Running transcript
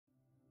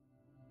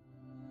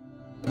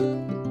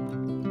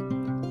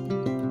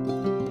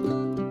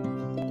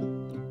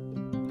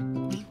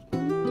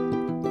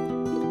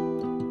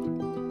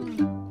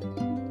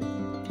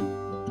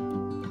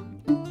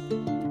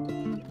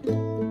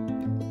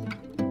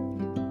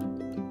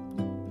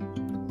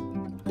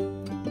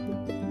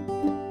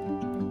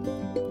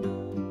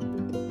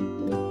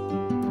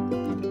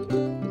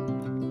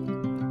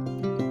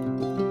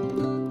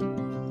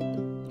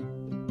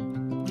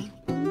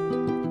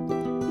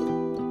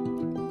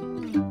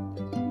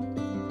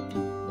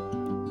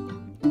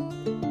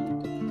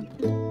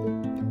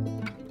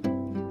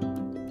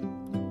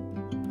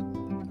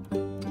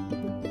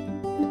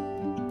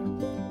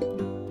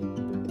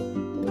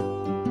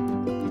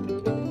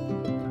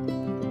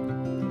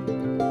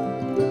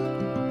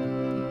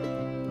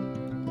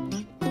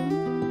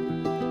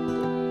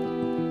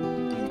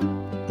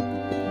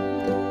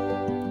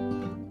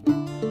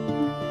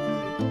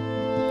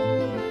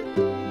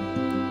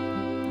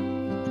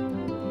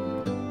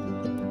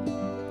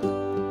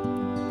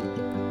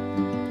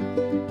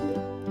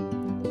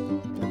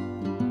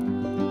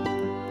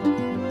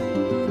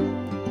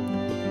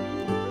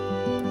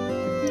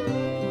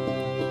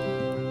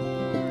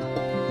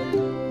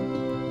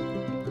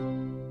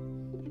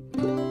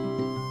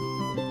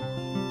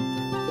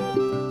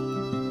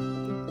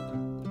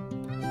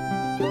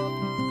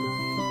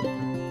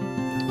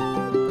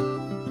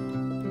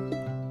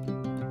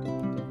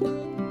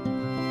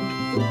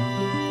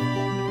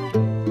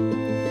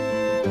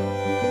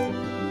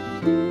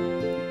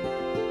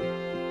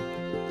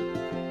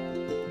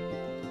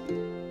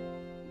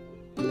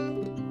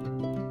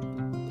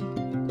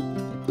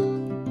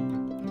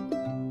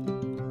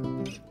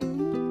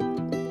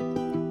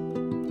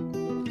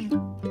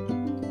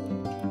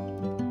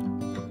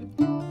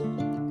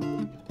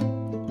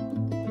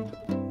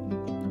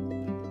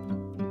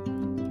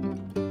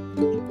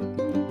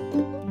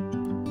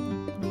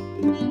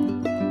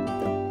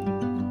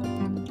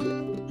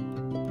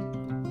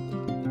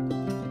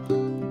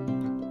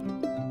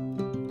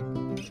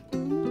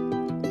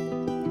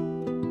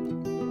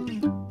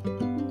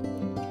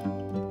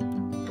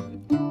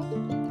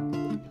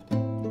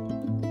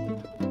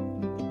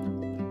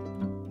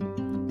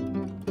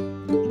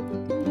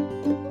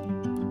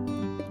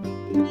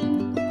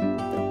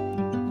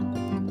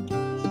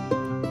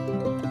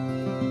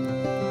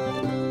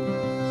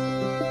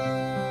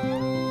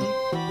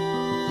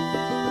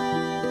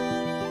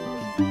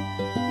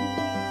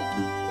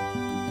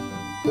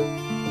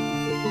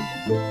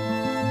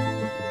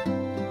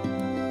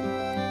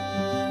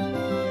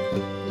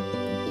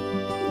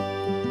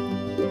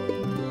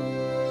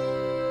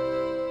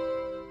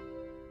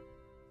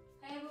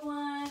Hi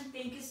everyone,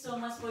 thank you so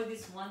much for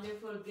these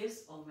wonderful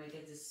gifts. Oh my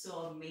god, it's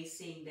so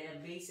amazing. The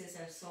vases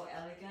are so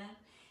elegant.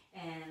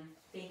 And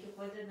thank you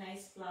for the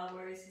nice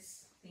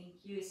flowers. Thank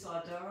you, it's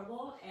so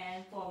adorable.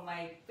 And for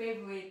my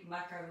favorite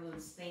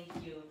macaroons, thank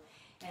you.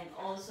 And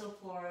also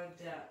for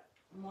the,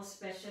 most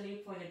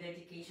especially for the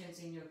dedications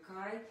in your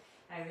card.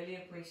 I really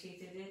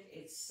appreciated it.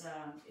 It's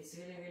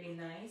really, really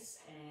nice.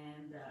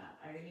 And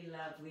I really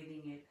love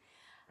reading it.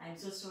 I'm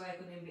so sorry I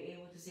couldn't be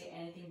able to say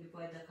anything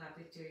before the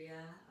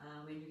cafeteria.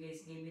 When you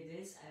guys gave me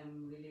this,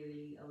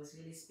 I was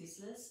really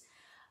speechless.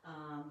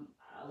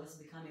 I was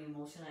becoming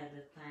emotional at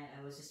that time.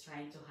 I was just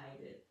trying to hide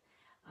it.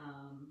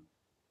 Um,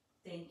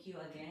 Thank you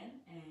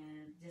again,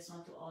 and I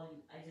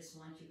just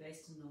want you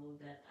guys to know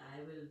that I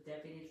will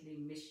definitely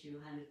miss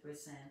you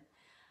 100%.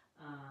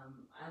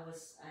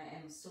 I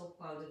am so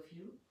proud of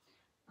you.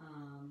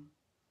 Um,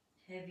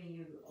 Having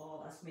you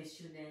all as my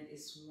student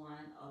is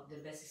one of the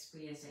best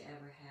experience I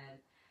ever had.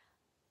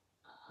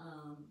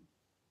 Um,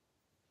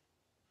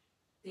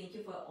 Thank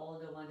you for all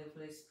the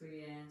wonderful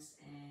experience,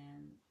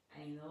 and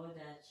I know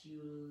that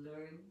you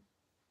learn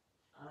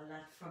a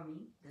lot from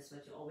me. That's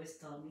what you always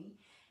tell me.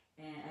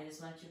 And I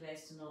just want you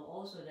guys to know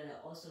also that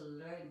I also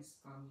learn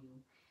from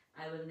you.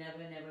 I will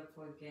never, never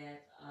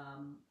forget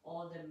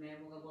all the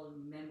memorable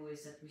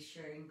memories that we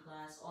share in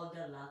class, all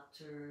the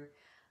laughter,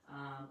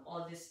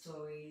 all the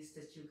stories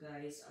that you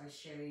guys are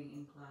sharing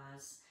in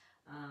class.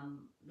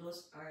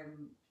 Those are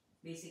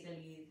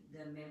basically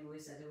the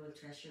memories that I will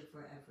treasure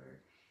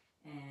forever.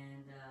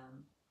 And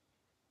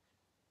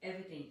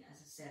everything, as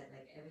I said,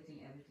 like everything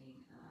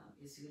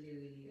is really,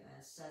 really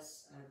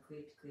such a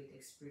great, great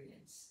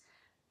experience.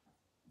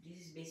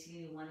 This is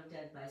basically one of the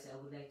advice I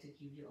would like to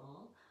give you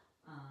all.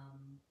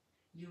 Um,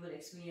 you will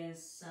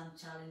experience some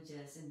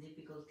challenges and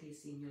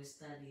difficulties in your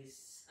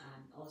studies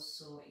and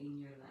also in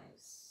your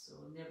lives. So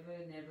never,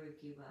 never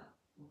give up.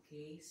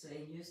 Okay, so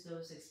and use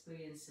those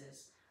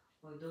experiences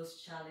or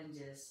those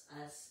challenges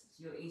as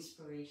your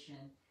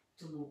inspiration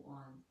to move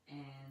on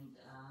and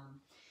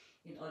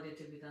in order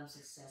to become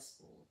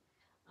successful.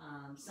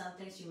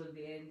 Sometimes you will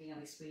be ending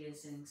up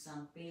experiencing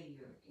some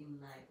failure in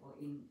life or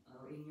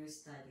in your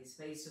studies,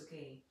 but it's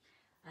okay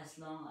as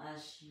long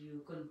as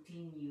you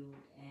continue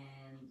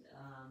and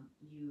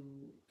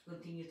you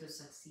continue to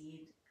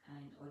succeed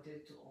in order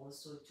to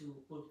also to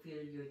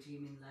fulfill your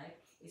dream in life.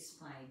 It's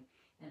fine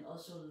and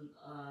also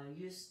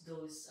use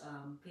those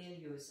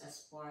failures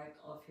as part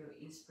of your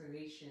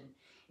inspiration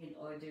in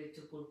order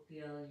to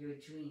fulfill your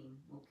dream.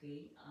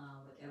 Okay,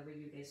 whatever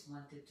you guys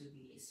wanted to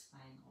be is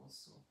fine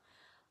also.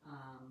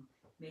 um,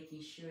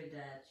 Making sure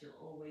that you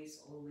always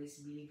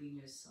believe in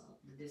yourself,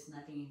 that there's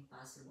nothing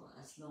impossible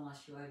as long as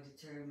you are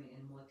determined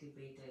and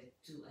motivated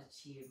to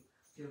achieve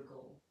your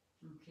goal.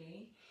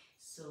 Okay,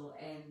 so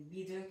and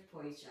be there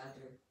for each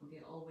other.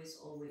 Okay, always.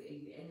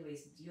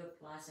 Anyways, your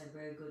class are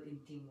very good in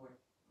teamwork.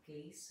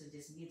 Okay, so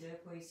just be there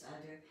for each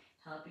other,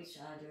 help each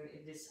other.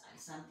 If there's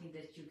something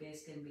that you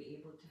guys can be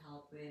able to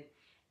help with,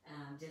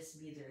 just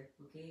be there.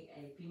 Okay,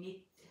 and if you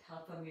need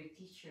help from your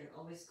teacher,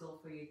 always go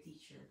for your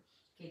teacher.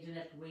 Okay, do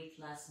not wait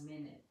last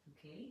minute.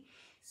 Okay,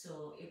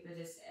 so if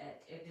there's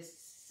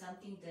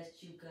something that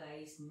you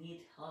guys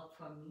need help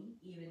from me,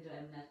 even though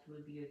I'm not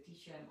will be your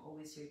teacher, I'm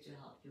always here to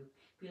help you.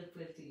 Feel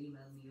free to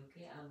email me.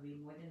 Okay, I'll be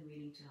more than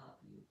willing to help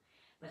you.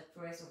 But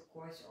first, of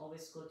course,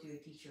 always go to your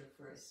teacher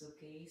first.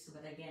 Okay, so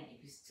but again,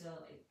 if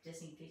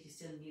just in case you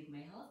still need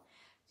my help,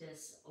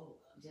 just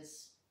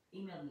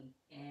email me,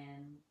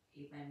 and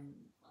if I'm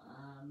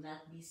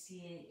not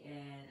busy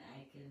and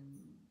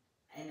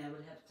I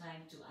will have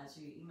time to answer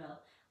your email,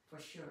 for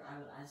sure I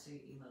will answer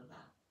your email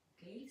back.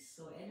 Okay,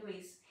 so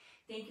anyways,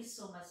 thank you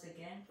so much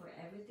again for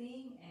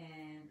everything,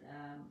 and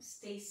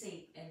stay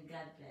safe and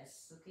God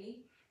bless.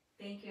 Okay,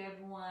 thank you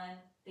everyone,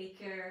 take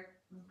care.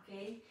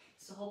 Okay,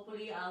 so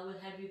hopefully I will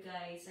have you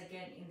guys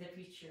again in the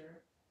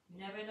future. You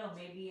never know,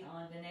 maybe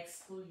on the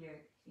next school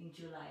year in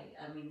July,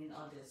 I mean in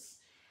August,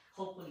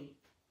 hopefully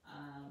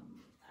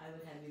I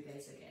will have you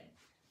guys again.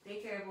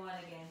 Take care everyone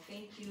again.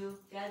 Thank you.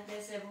 God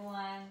bless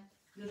everyone.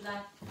 Good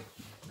luck.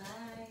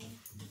 Bye.